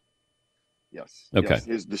Levis? Yes. Okay. Yes.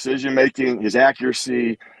 His decision making, his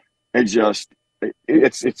accuracy, it's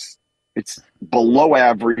below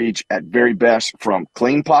average at very best from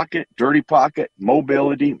clean pocket, dirty pocket,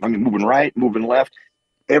 mobility. Moving right, moving left.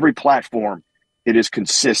 Every platform, it is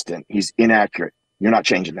consistent. He's inaccurate. You're not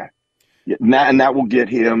changing that. And that will get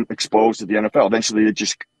him exposed to the NFL. Eventually,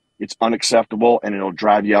 it's unacceptable, and it'll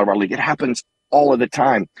drive you out of our league. It happens all of the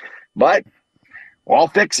time. But I'll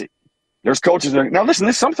fix it. There's coaches that now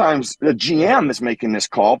listen. Sometimes the GM is making this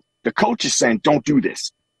call. The coach is saying, "Don't do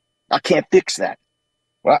this. I can't fix that."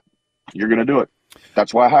 Well, you're going to do it.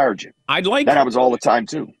 That's why I hired you. That happens all the time,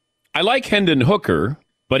 too. I like Hendon Hooker,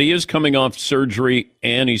 but he is coming off surgery,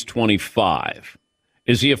 and he's 25.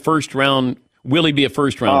 Is he a first-round – will he be a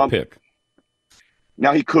first-round pick?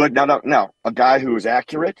 Now, he could. Now, a guy who is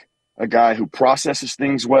accurate, a guy who processes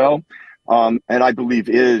things well, and I believe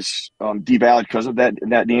is devalued because of that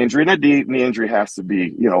knee injury. And that knee injury has to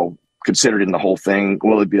be, considered in the whole thing.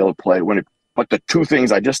 Will he be able to play? But the two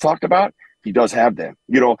things I just talked about, he does have them.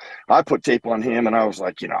 I put tape on him, and I was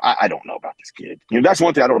like, I don't know about this kid. That's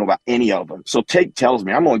one thing I don't know about any of them. So tape tells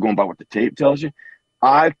me. I'm only going by what the tape tells you.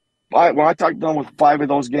 When I talked done with 5 of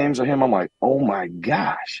those games of him, I'm like, oh my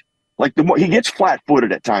gosh. Like he gets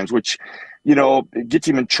flat-footed at times, which, it gets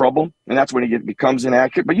him in trouble, and that's when he becomes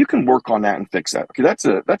inaccurate. But you can work on that and fix that. Okay, that's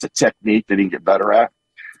a technique that he can get better at.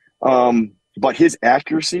 But his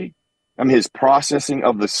accuracy, his processing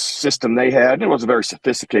of the system they had, it was a very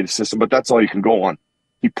sophisticated system, but that's all you can go on.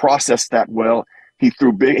 He processed that well.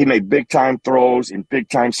 He made big time throws in big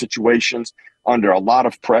time situations under a lot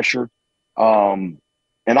of pressure. And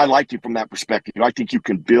I like you from that perspective. I think you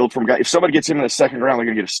can build from guys. If somebody gets him in the second round, they're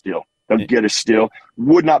going to get a steal. They'll get a steal.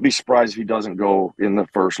 Would not be surprised if he doesn't go in the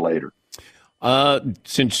first later.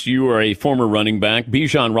 Since you are a former running back,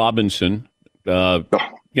 Bijan Robinson,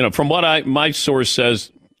 from what my source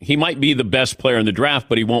says, he might be the best player in the draft,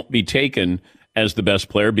 but he won't be taken as the best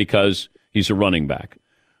player because he's a running back.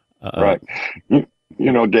 Right.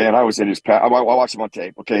 Dan, I was in his past. I watched him on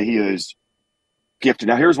tape. Okay, he is gifted.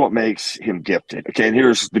 Now, here's what makes him gifted. Okay, and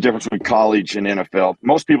here's the difference between college and NFL.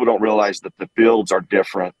 Most people don't realize that the fields are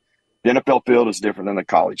different. The NFL field is different than the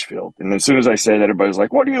college field. And as soon as I say that, everybody's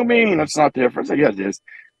like, what do you mean? That's not the difference. Yeah, it is.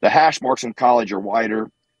 The hash marks in college are wider.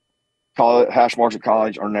 Hash marks in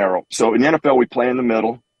college are narrow. So in the NFL, we play in the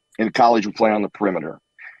middle. In college, we play on the perimeter.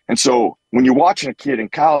 And so when you're watching a kid in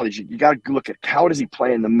college, you got to look at how does he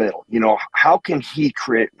play in the middle? How can he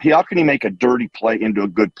make a dirty play into a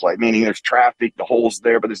good play? Meaning there's traffic, the hole's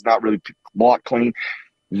there, but it's not really block clean.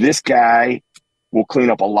 This guy will clean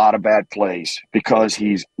up a lot of bad plays because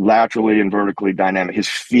he's laterally and vertically dynamic. His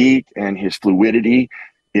feet and his fluidity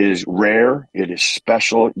is rare. It is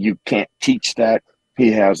special. You can't teach that.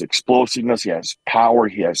 He has explosiveness. He has power.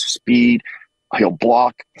 He has speed. He'll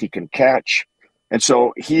block. He can catch. And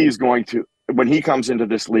so he's going to, when he comes into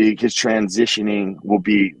this league, his transitioning will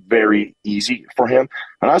be very easy for him.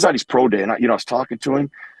 And I was at his pro day, and I was talking to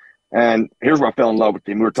him, and here's where I fell in love with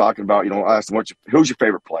him. We were talking about, I asked him, who's your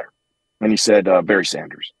favorite player? And he said, Barry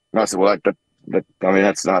Sanders. And I said, well,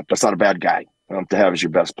 that's not a bad guy to have as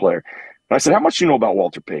your best player. And I said, how much do you know about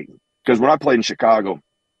Walter Payton? Because when I played in Chicago,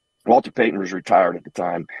 Walter Payton was retired at the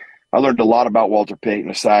time. I learned a lot about Walter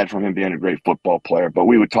Payton, aside from him being a great football player. But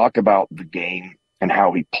we would talk about the game and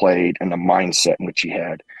how he played and the mindset in which he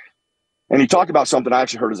had. And he talked about something I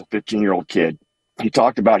actually heard as a 15-year-old kid. He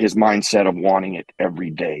talked about his mindset of wanting it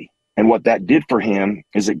every day. And what that did for him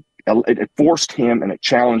is it forced him and it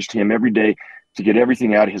challenged him every day to get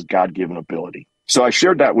everything out of his God-given ability. So I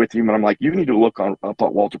shared that with him, and I'm like, you need to look up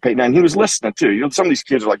at Walter Payton. And he was listening too. Some of these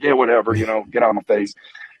kids are like, yeah, whatever, get out of my face.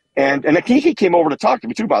 And he came over to talk to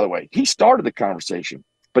me too, by the way. He started the conversation,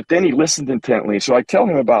 but then he listened intently. So I tell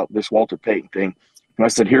him about this Walter Payton thing, and I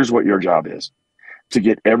said, here's what your job is, to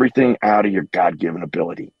get everything out of your God-given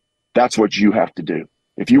ability. That's what you have to do.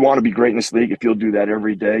 If you want to be great in this league, if you'll do that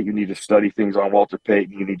every day, you need to study things on Walter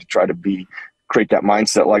Payton. You need to try to create that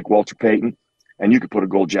mindset like Walter Payton, and you could put a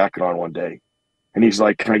gold jacket on one day. And he's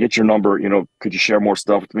like, can I get your number? Could you share more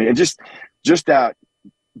stuff with me? And just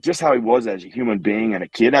how he was as a human being and a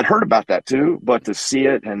kid. I'd heard about that too, but to see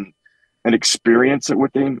it and experience it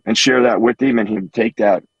with him and share that with him, and him take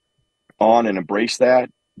that on and embrace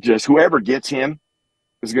that, just whoever gets him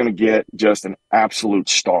is going to get just an absolute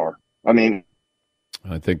star. I mean,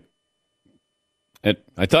 I thought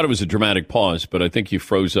it was a dramatic pause, but I think you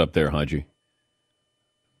froze up there, Hoge.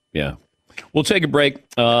 Yeah. We'll take a break.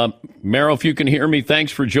 Merril, if you can hear me,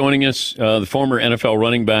 thanks for joining us. The former NFL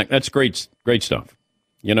running back. That's great stuff.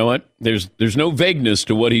 You know what? There's no vagueness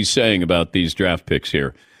to what he's saying about these draft picks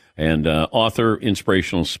here. And author,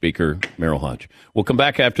 inspirational speaker, Merril Hoge. We'll come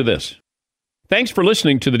back after this. Thanks for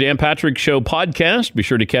listening to the Dan Patrick Show podcast. Be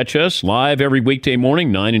sure to catch us live every weekday morning,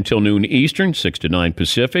 9 until noon Eastern, 6 to 9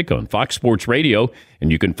 Pacific on Fox Sports Radio.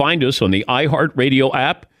 And you can find us on the iHeartRadio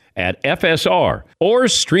app at FSR or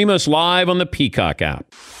stream us live on the Peacock app.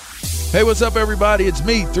 Hey, what's up, everybody? It's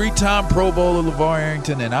me, three-time Pro Bowler LeVar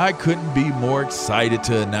Arrington, and I couldn't be more excited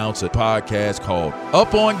to announce a podcast called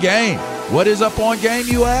Up On Game. What is Up On Game,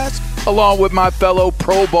 you ask? Along with my fellow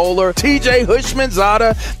Pro Bowler, TJ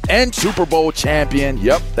Hushmanzada, and Super Bowl champion,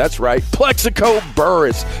 yep, that's right, Plexico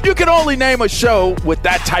Burris. You can only name a show with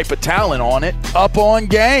that type of talent on it. Up On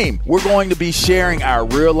Game. We're going to be sharing our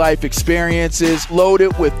real-life experiences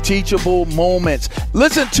loaded with teachable moments.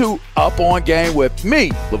 Listen to Up On Game with me,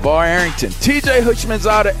 LeVar Arrington, TJ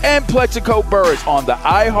Hushmanzada, and Plexico Burris on the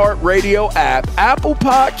iHeartRadio app, Apple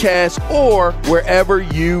Podcasts, or wherever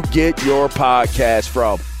you get your podcasts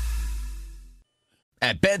from.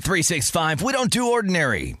 At Bet365, we don't do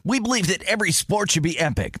ordinary. We believe that every sport should be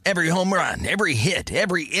epic. Every home run, every hit,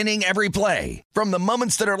 every inning, every play. From the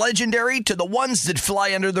moments that are legendary to the ones that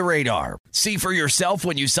fly under the radar. See for yourself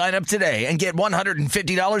when you sign up today and get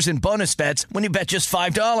 $150 in bonus bets when you bet just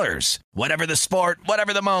 $5. Whatever the sport,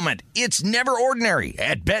 whatever the moment, it's never ordinary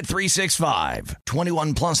at Bet365.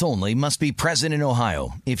 21 plus only. Must be present in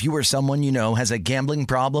Ohio. If you or someone you know has a gambling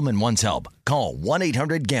problem and wants help, call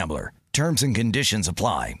 1-800-GAMBLER. Terms and conditions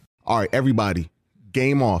apply. All right, everybody,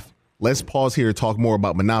 game off. Let's pause here to talk more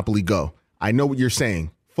about Monopoly Go. I know what you're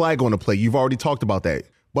saying. Flag on the play. You've already talked about that.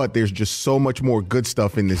 but there's just so much more good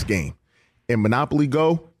stuff in this game. In Monopoly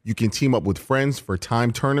Go, you can team up with friends for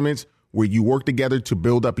time tournaments where you work together to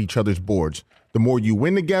build up each other's boards. The more you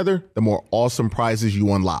win together, the more awesome prizes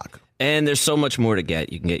you unlock. And there's so much more to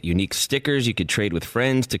get. You can get unique stickers. You could trade with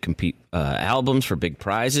friends to compete albums for big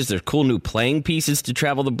prizes. There's cool new playing pieces to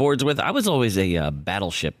travel the boards with. I was always a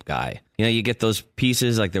battleship guy. You know, you get those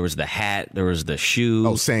pieces, like there was the hat, there was the shoe.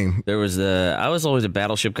 Oh, same. I was always a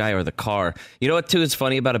battleship guy, or the car. You know what, too, is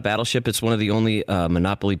funny about a battleship? It's one of the only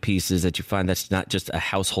Monopoly pieces that you find that's not just a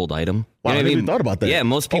household item. Wow, You know I what never even thought about that. Yeah,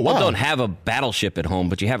 most people wow. don't have a battleship at home,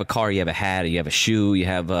 but you have a car, you have a hat, you have a shoe, you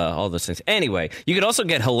have all those things. Anyway, you could also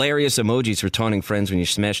get hilarious emojis for taunting friends when you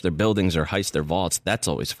smash their buildings or heist their vaults. That's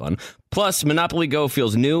always fun. Plus, Monopoly Go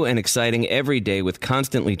feels new and exciting every day with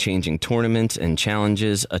constantly changing tournaments and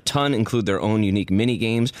challenges. A ton include their own unique mini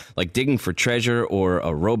games, like digging for treasure or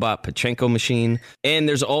a robot Pachinko machine. And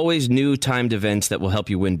there's always new timed events that will help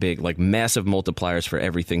you win big, like massive multipliers for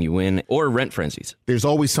everything you win, or rent frenzies. There's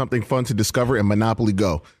always something fun to discover in Monopoly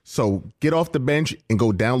Go. So get off the bench and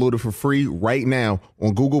go download it for free right now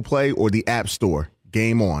on Google Play or the App Store.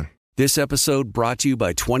 Game on. This episode brought to you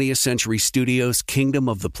by 20th Century Studios' Kingdom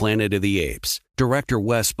of the Planet of the Apes. Director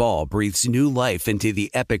Wes Ball breathes new life into the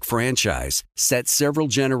epic franchise, set several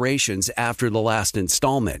generations after the last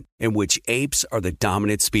installment, in which apes are the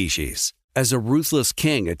dominant species. As a ruthless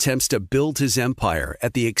king attempts to build his empire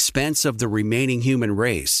at the expense of the remaining human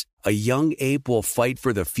race, a young ape will fight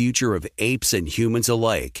for the future of apes and humans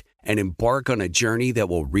alike and embark on a journey that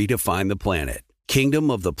will redefine the planet. Kingdom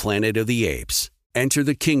of the Planet of the Apes. Enter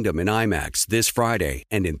the kingdom in IMAX this Friday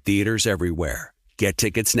and in theaters everywhere. Get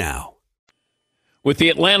tickets now. With the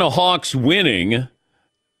Atlanta Hawks winning,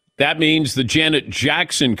 that means the Janet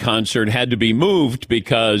Jackson concert had to be moved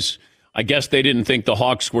because I guess they didn't think the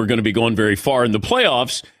Hawks were going to be going very far in the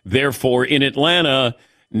playoffs. Therefore, in Atlanta,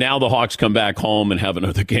 now the Hawks come back home and have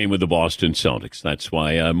another game with the Boston Celtics. That's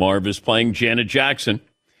why Marv is playing Janet Jackson.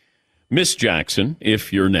 Miss Jackson,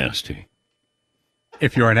 if you're nasty.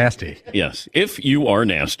 If you are nasty. Yes, if you are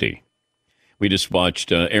nasty. We just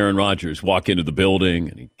watched Aaron Rodgers walk into the building,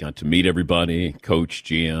 and he got to meet everybody, coach,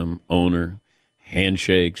 GM, owner,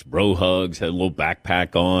 handshakes, bro hugs, had a little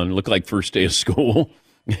backpack on, looked like first day of school,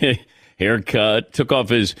 haircut, took off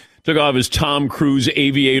his Tom Cruise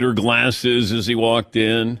aviator glasses as he walked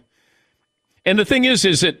in. And the thing is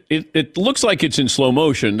that it looks like it's in slow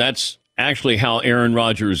motion. That's actually how Aaron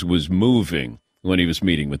Rodgers was moving when he was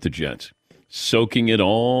meeting with the Jets. Soaking it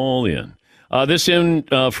all in. This in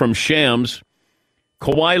from Shams.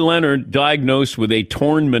 Kawhi Leonard diagnosed with a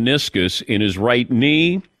torn meniscus in his right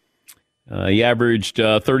knee. He averaged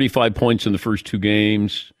 35 points in the first two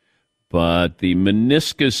games, but the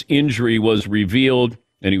meniscus injury was revealed,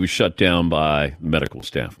 and he was shut down by medical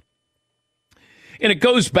staff. And it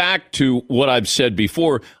goes back to what I've said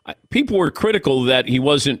before. People were critical that he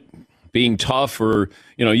wasn't being tough, or,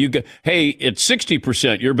 hey, at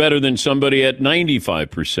 60%, you're better than somebody at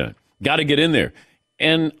 95%. Got to get in there.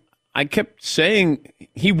 And I kept saying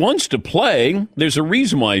he wants to play. There's a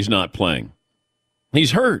reason why he's not playing.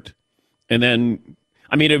 He's hurt. And then,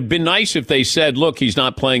 it'd been nice if they said, look, he's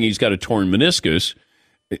not playing, he's got a torn meniscus,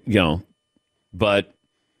 but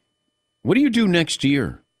what do you do next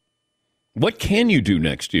year? What can you do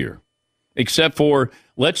next year? Except for,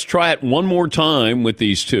 let's try it one more time with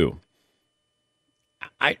these two.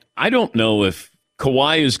 I don't know if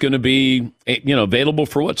Kawhi is going to be, available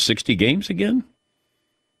for 60 games again?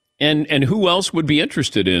 And who else would be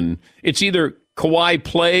interested in? It's either Kawhi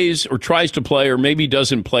plays or tries to play, or maybe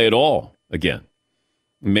doesn't play at all again.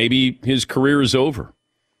 Maybe his career is over.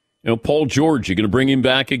 Paul George, you're going to bring him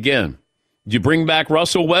back again. You bring back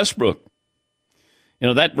Russell Westbrook.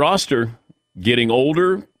 That roster getting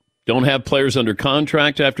older, don't have players under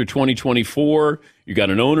contract after 2024. You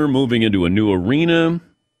got an owner moving into a new arena.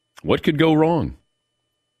 What could go wrong?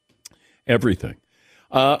 Everything.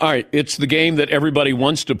 All right, it's the game that everybody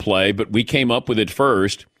wants to play, but we came up with it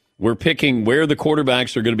first. We're picking where the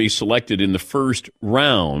quarterbacks are going to be selected in the first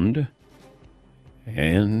round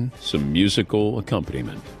and some musical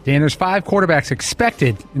accompaniment. Dan, there's 5 quarterbacks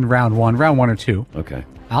expected in round 1 or 2. Okay.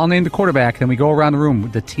 I'll name the quarterback, then we go around the room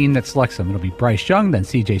with the team that selects them. It'll be Bryce Young, then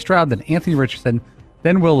C.J. Stroud, then Anthony Richardson,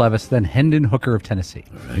 then Will Levis, then Hendon Hooker of Tennessee.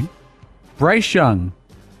 All right. Bryce Young,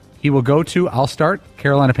 he will go to, I'll start,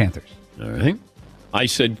 Carolina Panthers. All right. I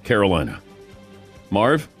said Carolina.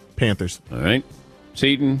 Marv? Panthers. All right.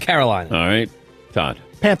 Seton? Carolina. All right. Todd?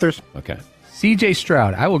 Panthers. Okay. C.J.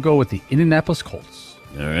 Stroud, I will go with the Indianapolis Colts.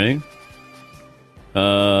 All right.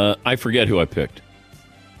 I forget who I picked.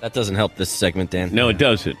 That doesn't help this segment, Dan. No, it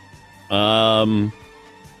doesn't. I'm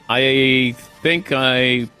I think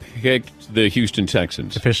I picked the Houston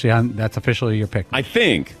Texans. That's officially your pick. I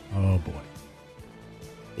think. Oh boy.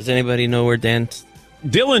 Does anybody know where Dan's?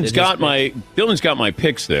 Dylan's got my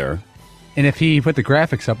picks there. And if he put the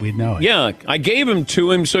graphics up, we'd know it. Yeah, I gave them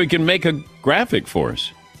to him so he can make a graphic for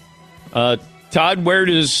us. Todd, where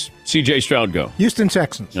does C.J. Stroud go? Houston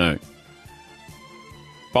Texans. All right.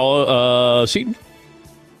 Follow Seton?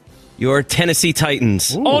 Your Tennessee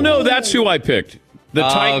Titans. Ooh. Oh, no, that's who I picked. The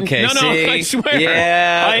Titans. Okay, No, see? I swear.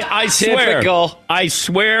 Yeah, I swear. typical. I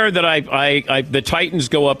swear that the Titans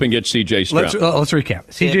go up and get C.J. Stroud. Let's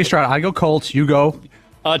recap. C.J. Stroud, I go Colts, you go.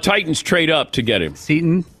 Titans trade up to get him.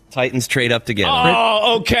 Seton. Titans trade up to get him.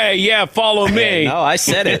 Oh, okay. Yeah, follow me. No, I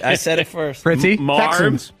said it. I said it first. Fritzy?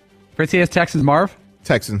 Marv? Fritzy has Texans. Marv?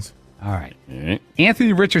 Texans. All right.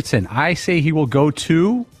 Anthony Richardson, I say he will go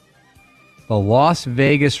to the Las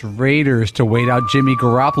Vegas Raiders to wait out Jimmy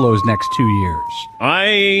Garoppolo's next 2 years.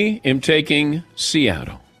 I am taking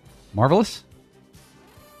Seattle. Marvelous?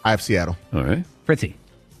 I have Seattle. All right. Fritzy?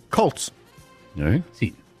 Colts. All right.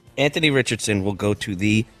 Seton. Anthony Richardson will go to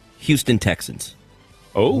the Houston Texans.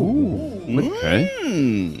 Oh.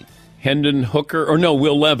 Okay. Hendon Hooker, or no,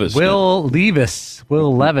 Will Levis. Will Levis.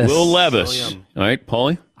 Will Levis. All right,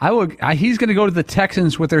 Paulie? He's going to go to the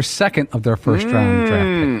Texans with their second of their first round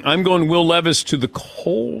draft pick. I'm going Will Levis to the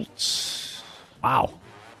Colts. Wow.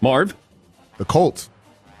 Marv? The Colts.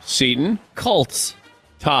 Seton? Colts.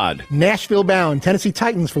 Todd? Nashville bound. Tennessee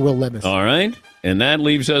Titans for Will Levis. All right. And that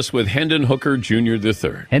leaves us with Hendon Hooker Jr.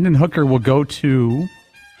 III. Hendon Hooker will go to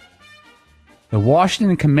the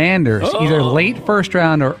Washington Commanders, either late first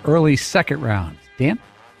round or early second round. Dan?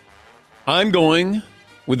 I'm going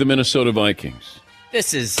with the Minnesota Vikings.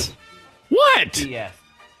 This is... What? Yeah.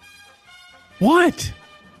 What?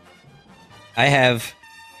 I have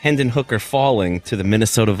Hendon Hooker falling to the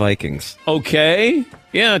Minnesota Vikings. Okay.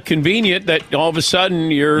 Yeah, convenient that all of a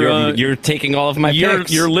sudden you're taking all of my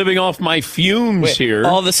picks. You're living off my fumes here.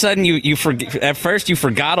 All of a sudden, at first you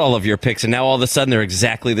forgot all of your picks, and now all of a sudden they're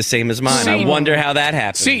exactly the same as mine. I wonder how that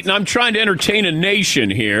happened. Seton, I'm trying to entertain a nation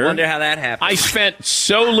here. I wonder how that happened. I spent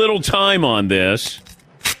so little time on this.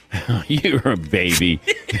 You're a baby.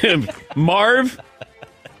 Marv?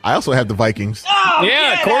 I also have the Vikings. Oh,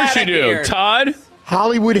 yeah, of course you do. Here. Todd?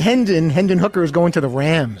 Hollywood Hendon Hooker is going to the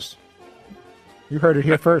Rams. You heard it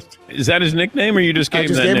here first. Is that his nickname, or you just gave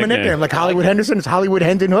him that him a nickname? Like Hollywood Henderson, it's Hollywood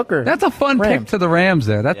Hendon Hooker. That's a fun pick to the Rams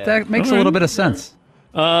there. That makes a little bit of sense.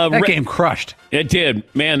 That game crushed. It did.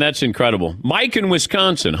 Man, that's incredible. Mike in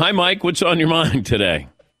Wisconsin. Hi, Mike. What's on your mind today?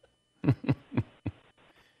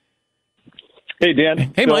 Hey,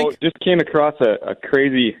 Dan. Hey, Mike. Just came across a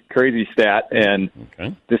crazy stat, and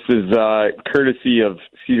this is courtesy of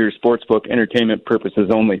Cedar Sportsbook, entertainment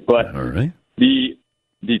purposes only. But all right.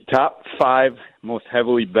 The top 5 most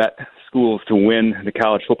heavily bet schools to win the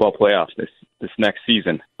college football playoffs this next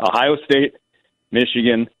season: Ohio State,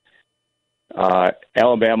 Michigan,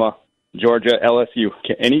 Alabama, Georgia, LSU.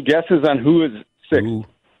 Any guesses on who is 6th? Ooh.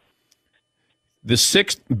 The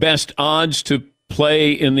 6th best odds to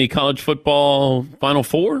play in the college football Final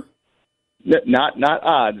Four? Not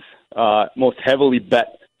odds. Most heavily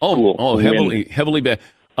bet. Heavily bet.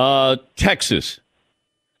 Texas.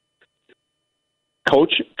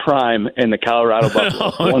 Coach Prime and the Colorado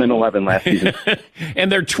Buffaloes, 1-11 last season.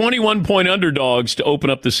 And they're 21-point underdogs to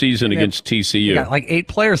open up the season against TCU. You got like 8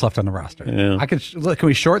 players left on the roster. Yeah. Can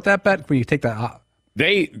we short that bet? Can we take that off?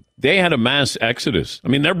 They had a mass exodus. I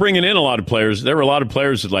mean, they're bringing in a lot of players. There were a lot of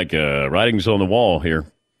players that writings on the wall here.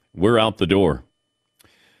 We're out the door.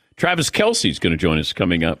 Travis Kelce's going to join us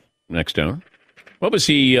coming up next hour. What was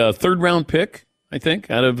he, 3rd-round pick, I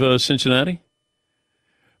think, out of Cincinnati?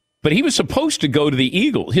 But he was supposed to go to the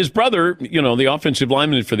Eagles. His brother, the offensive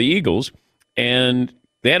lineman for the Eagles, and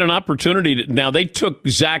they had an opportunity now they took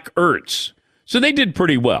Zach Ertz. So they did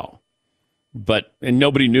pretty well. And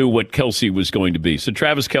nobody knew what Kelce was going to be. So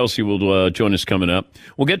Travis Kelce will join us coming up.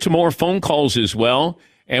 We'll get to more phone calls as well,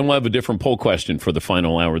 and we'll have a different poll question for the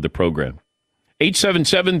final hour of the program.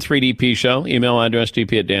 877-3DP Show. Email address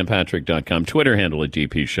dp@danpatrick.com. Twitter handle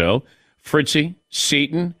 @DP Show. Fritzy,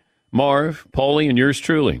 Seton, Marv, Paulie, and yours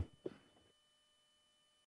truly.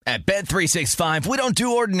 At Bet365, we don't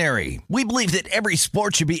do ordinary. We believe that every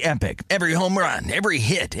sport should be epic. Every home run, every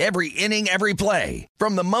hit, every inning, every play.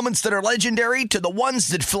 From the moments that are legendary to the ones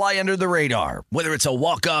that fly under the radar. Whether it's a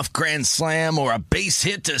walk-off grand slam or a base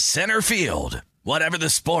hit to center field. Whatever the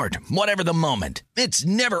sport, whatever the moment. It's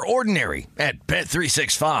never ordinary at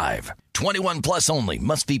Bet365. 21 plus only.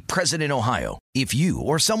 Must be present in Ohio. If you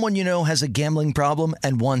or someone you know has a gambling problem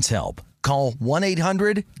and wants help, call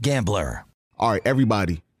 1-800-GAMBLER. All right,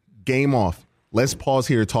 everybody. Game off. let's pause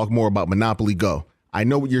here to talk more about Monopoly Go. I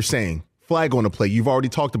know what you're saying. Flag on the play. You've already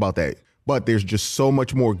talked about that. But there's just so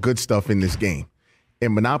much more good stuff in this game.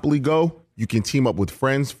 In Monopoly Go, you can team up with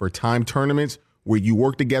friends for time tournaments where you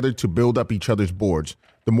work together to build up each other's boards.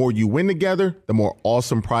 The more you win together, the more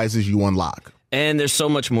awesome prizes you unlock. And there's so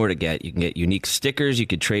much more to get. You can get unique stickers. You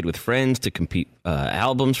could trade with friends to compete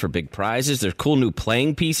albums for big prizes. There's cool new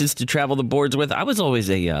playing pieces to travel the boards with. I was always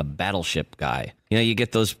a battleship guy. You know, you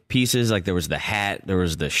get those pieces, like there was the hat, there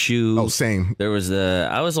was the shoe. Oh, same.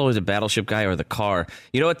 I was always a battleship guy, or the car.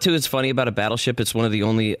 You know what, too, is funny about a battleship? It's one of the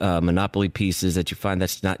only Monopoly pieces that you find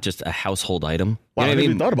that's not just a household item. Wow, You know I never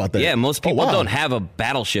even thought about that. Yeah, most people wow. don't have a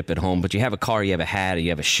battleship at home, but you have a car, you have a hat, you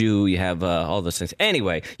have a shoe, you have all those things.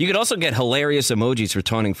 Anyway, you could also get hilarious emojis for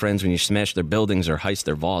taunting friends when you smash their buildings or heist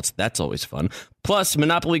their vaults. That's always fun. Plus,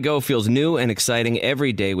 Monopoly Go feels new and exciting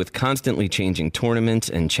every day with constantly changing tournaments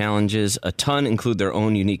and challenges. A ton include their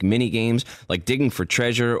own unique mini games like digging for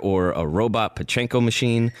treasure or a robot Pachinko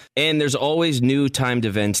machine. And there's always new timed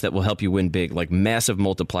events that will help you win big, like massive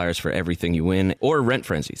multipliers for everything you win or rent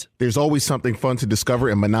frenzies. There's always something fun to discover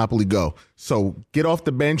in Monopoly Go. So get off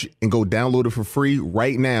the bench and go download it for free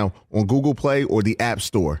right now on Google Play or the App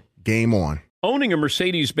Store. Game on. Owning a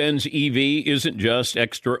Mercedes-Benz EV isn't just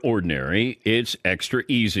extraordinary, it's extra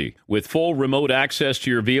easy. With full remote access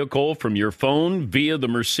to your vehicle from your phone via the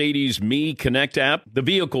Mercedes Me Connect app, the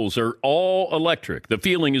vehicles are all electric. The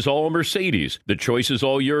feeling is all Mercedes. The choice is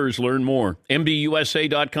all yours. Learn more.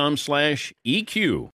 MBUSA.com/EQ.